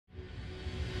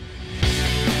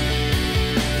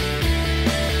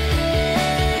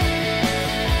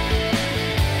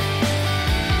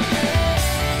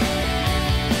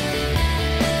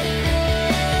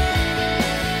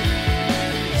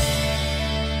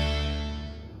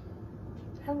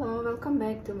welcome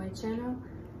back to my channel.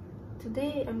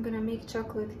 Today I'm gonna make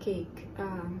chocolate cake.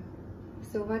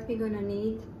 So what we're gonna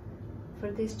need for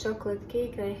this chocolate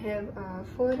cake, I have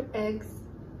 4 eggs,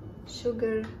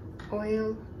 sugar,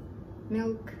 oil,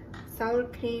 milk, sour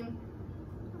cream,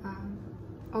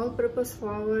 all-purpose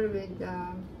flour with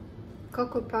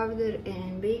cocoa powder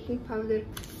and baking powder,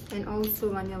 and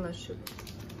also vanilla sugar.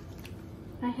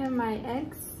 I have my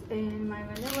eggs and my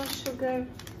vanilla sugar.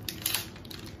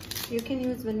 You can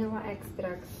use vanilla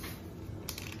extract.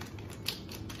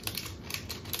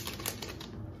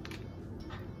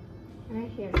 Right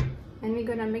here. And we're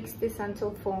gonna mix this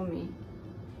until foamy.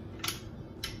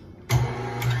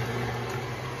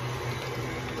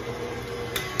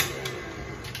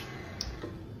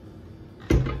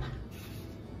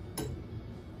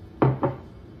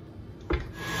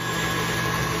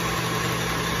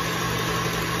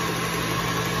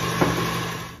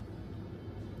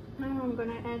 I'm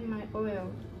gonna add my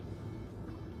oil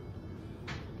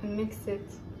and mix it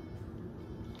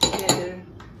together.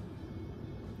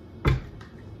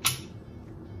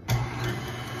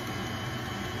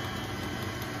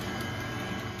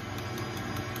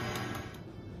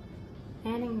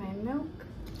 Adding my milk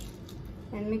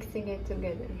and mixing it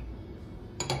together.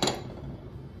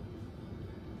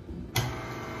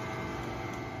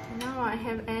 Now I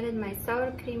have added my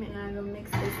sour cream and I will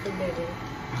mix this together.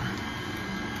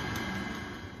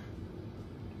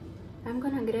 I'm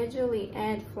gonna gradually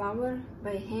add flour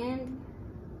by hand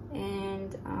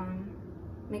and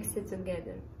mix it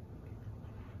together.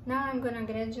 Now I'm gonna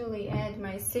gradually add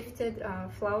my sifted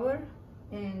flour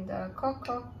and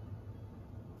cocoa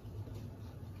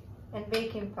and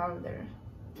baking powder.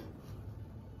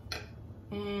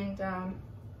 And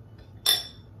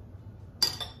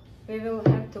we will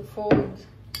have to fold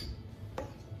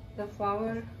the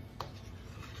flour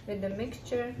with the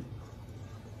mixture.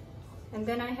 And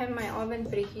then I have my oven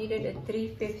preheated at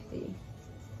 350.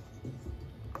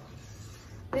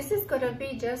 This is gonna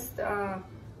be just a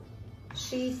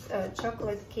sheet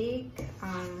chocolate cake.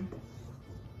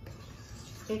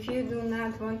 If you do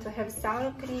not want to have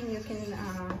sour cream, you can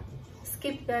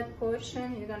skip that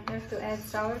portion. You don't have to add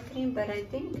sour cream, but I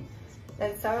think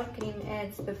that sour cream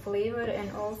adds the flavor, and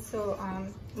also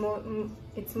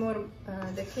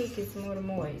the cake is more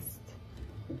moist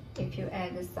if you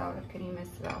add the sour cream as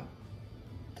well.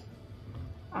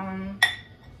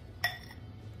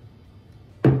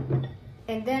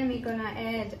 And then we're gonna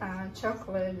add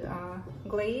chocolate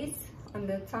glaze on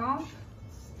the top.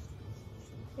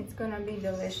 It's gonna be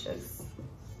delicious.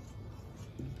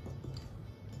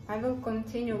 I will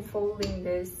continue folding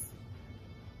this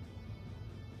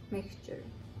mixture.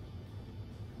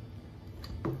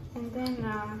 And then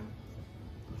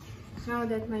now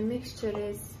that my mixture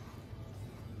is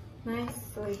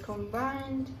nicely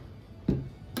combined,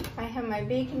 I have my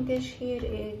baking dish here.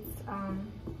 It's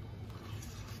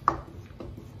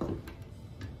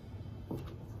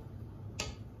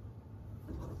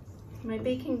my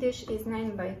baking dish is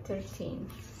 9 by 13.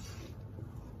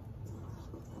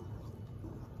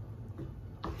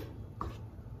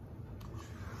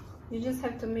 You just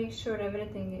have to make sure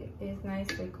everything is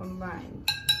nicely combined.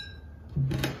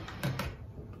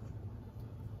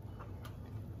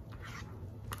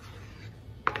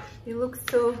 It looks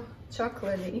so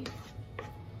chocolatey.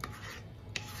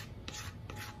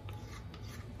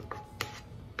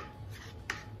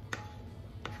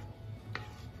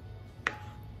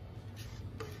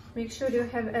 Make sure you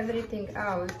have everything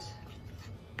out.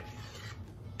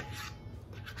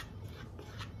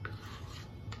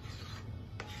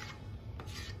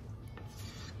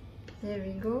 There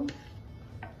we go.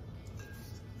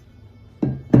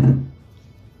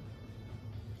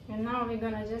 And now we're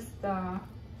gonna just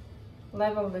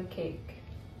level the cake.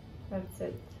 That's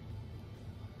it.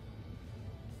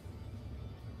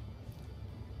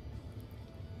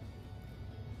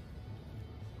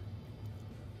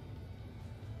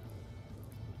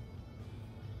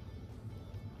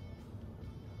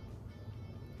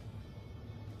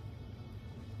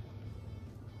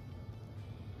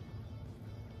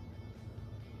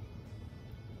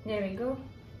 There we go.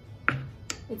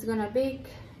 It's gonna bake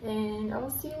and I'll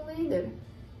see you later.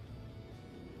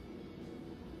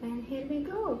 And here we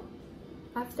go.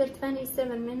 After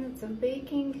 27 minutes of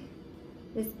baking,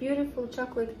 this beautiful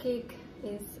chocolate cake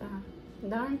is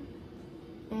done.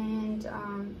 And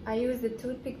I use the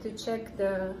toothpick to check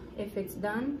if it's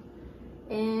done.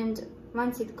 And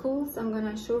once it cools, I'm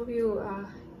gonna show you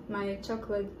my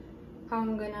chocolate, how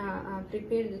I'm gonna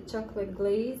prepare the chocolate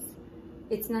glaze.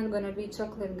 It's not gonna be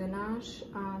chocolate ganache,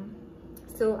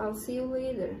 so I'll see you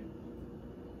later.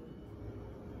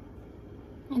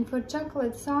 And for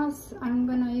chocolate sauce, I'm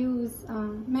gonna use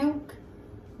milk,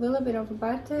 a little bit of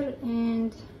butter,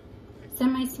 and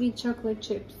semi-sweet chocolate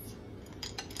chips.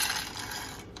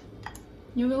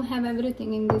 You will have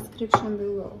everything in the description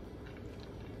below.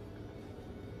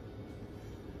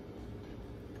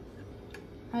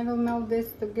 I will melt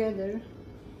this together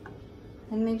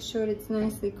and make sure it's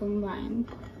nicely combined.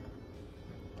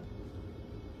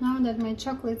 Now that my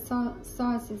chocolate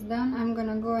sauce is done, I'm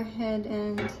gonna go ahead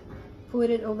and put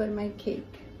it over my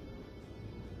cake.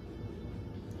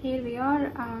 Here we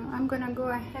are. I'm gonna go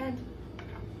ahead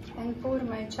and pour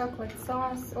my chocolate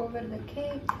sauce over the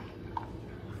cake.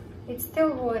 It's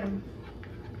still warm.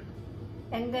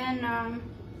 And then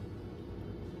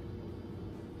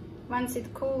once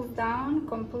it cools down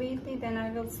completely, then I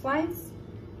will slice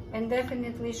and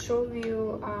definitely show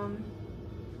you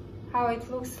how it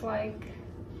looks like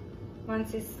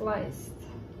once it's sliced.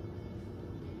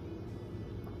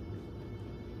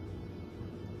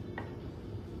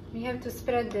 We have to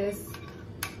spread this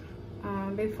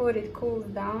before it cools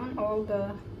down all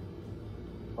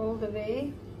the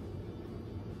way.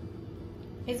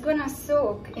 It's gonna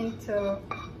soak into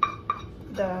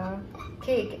the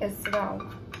cake as well.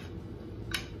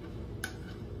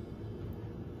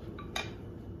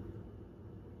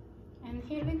 And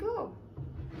here we go.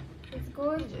 It's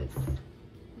gorgeous,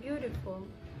 beautiful.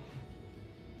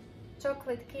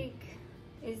 Chocolate cake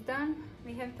is done.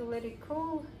 We have to let it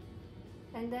cool,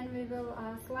 and then we will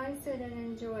slice it and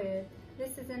enjoy it.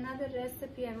 This is another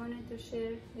recipe I wanted to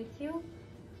share with you.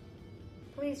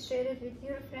 Please share it with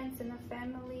your friends and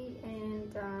family,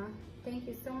 and thank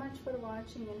you so much for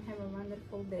watching, and have a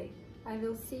wonderful day. I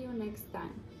will see you next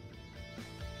time.